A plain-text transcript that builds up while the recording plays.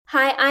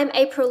Hi, I'm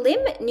April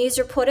Lim, news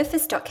reporter for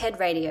Stockhead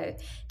Radio.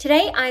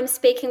 Today I'm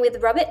speaking with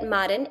Robert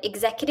Martin,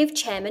 Executive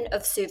Chairman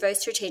of Suvo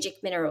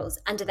Strategic Minerals,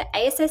 under the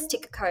ASX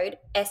ticker code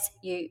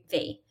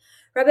SUV.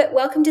 Robert,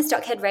 welcome to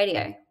Stockhead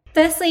Radio.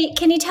 Firstly,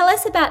 can you tell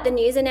us about the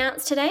news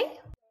announced today?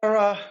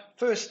 Our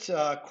first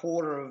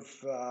quarter of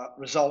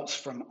results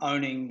from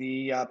owning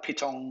the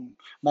Pitong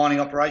mining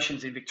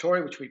operations in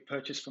Victoria, which we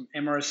purchased from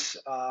Emirates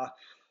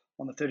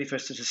on the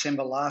 31st of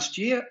December last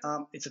year.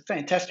 It's a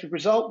fantastic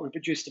result. We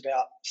produced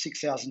about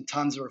 6,000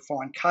 tonnes of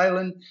refined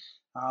kaolin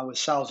with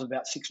sales of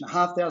about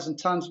 6,500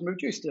 tonnes. We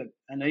produced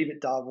an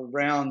EBITDA of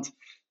around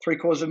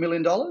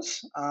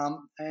 $750,000,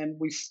 and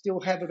we still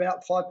have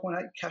about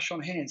 5.8 cash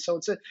on hand. So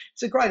it's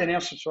a great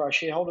announcement for our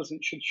shareholders, and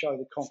it should show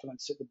the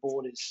confidence that the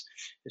board is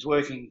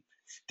working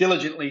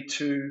diligently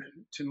to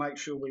make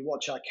sure we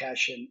watch our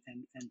cash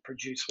and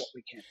produce what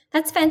we can.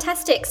 That's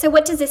fantastic. So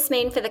what does this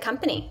mean for the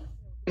company?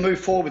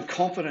 Move forward with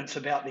confidence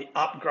about the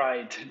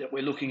upgrade that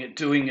we're looking at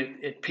doing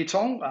at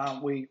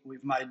Pitong. We've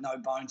made no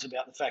bones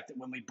about the fact that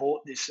when we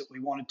bought this, that we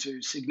wanted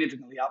to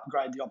significantly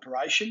upgrade the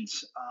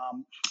operations.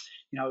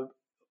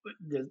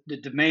 The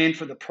demand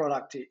for the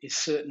product is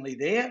certainly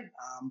there.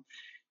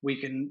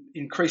 We can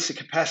increase the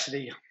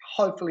capacity,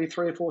 hopefully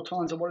 3 or 4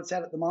 times of what it's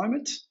at the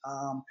moment,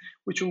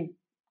 which will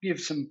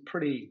give some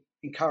pretty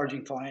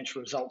encouraging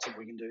financial results if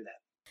we can do that.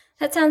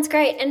 That sounds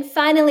great. And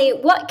finally,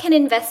 what can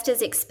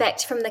investors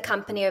expect from the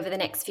company over the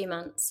next few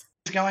months?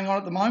 What's going on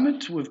at the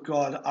moment? We've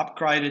got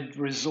upgraded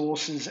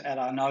resources at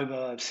our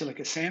Nova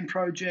Silica Sand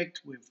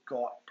project. We've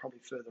got probably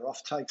further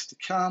offtakes to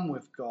come.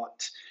 We've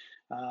got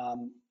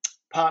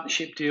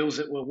partnership deals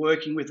that we're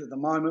working with at the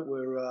moment.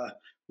 We're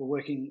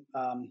working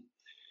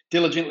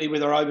diligently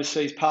with our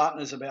overseas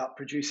partners about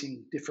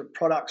producing different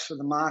products for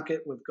the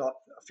market. We've got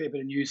a fair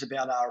bit of news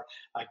about our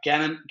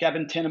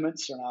Gabon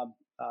tenements and our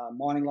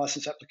mining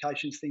license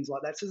applications, things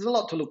like that. So there's a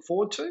lot to look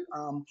forward to.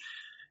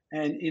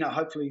 And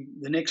hopefully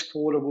the next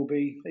quarter will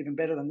be even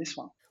better than this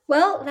one.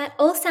 Well, that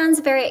all sounds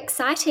very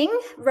exciting.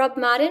 Rob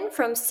Martin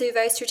from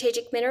Suvo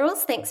Strategic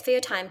Minerals, thanks for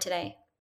your time today.